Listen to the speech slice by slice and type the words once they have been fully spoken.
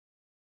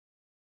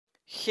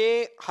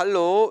Hey,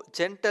 hello,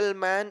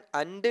 gentlemen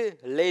and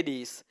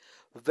ladies.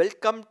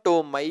 Welcome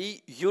to my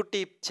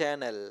YouTube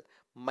channel.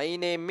 My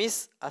name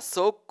is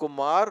Ashok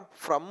Kumar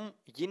from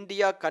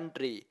India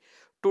country.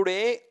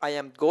 Today I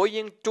am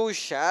going to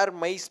share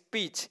my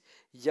speech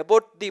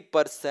about the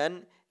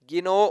person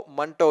Gino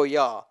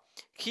Montoya.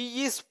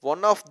 He is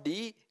one of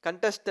the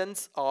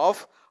contestants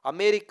of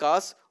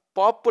America's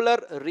popular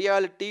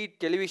reality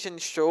television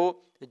show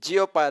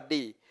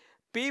Jeopardy.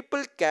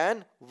 People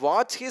can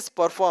watch his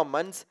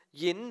performance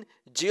in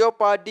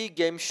Jeopardy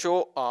game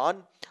show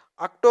on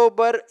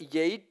October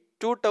 8,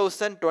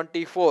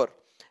 2024.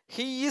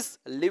 He is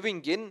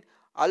living in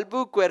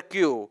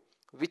Albuquerque,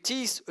 which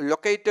is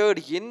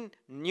located in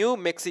New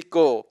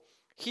Mexico.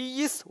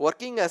 He is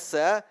working as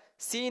a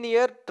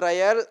senior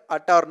trial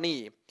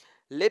attorney.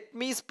 Let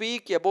me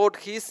speak about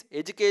his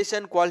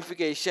education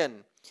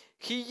qualification.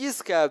 He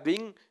is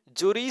having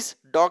Juris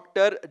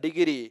Doctor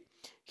degree.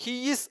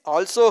 He is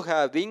also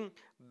having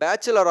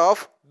Bachelor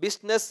of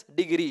Business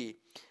degree.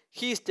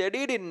 He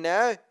studied in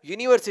a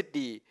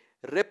university,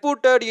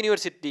 reputed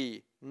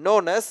university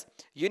known as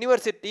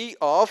University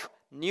of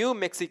New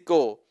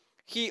Mexico.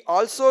 He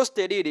also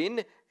studied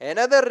in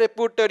another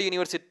reputed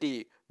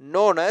university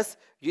known as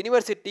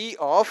University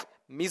of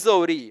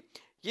Missouri.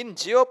 In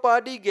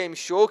Jeopardy game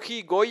show,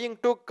 he going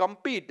to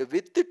compete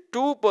with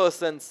two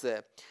persons,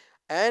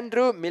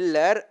 Andrew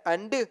Miller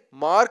and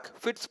Mark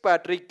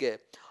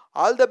Fitzpatrick.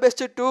 All the best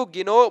to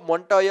Gino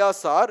Montoya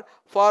sir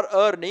for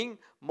earning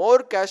more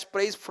cash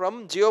prize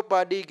from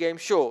Jeopardy game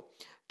show.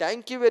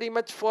 Thank you very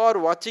much for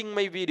watching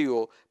my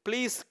video.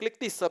 Please click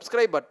the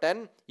subscribe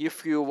button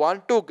if you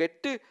want to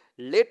get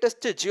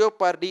latest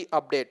Jeopardy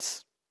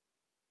updates.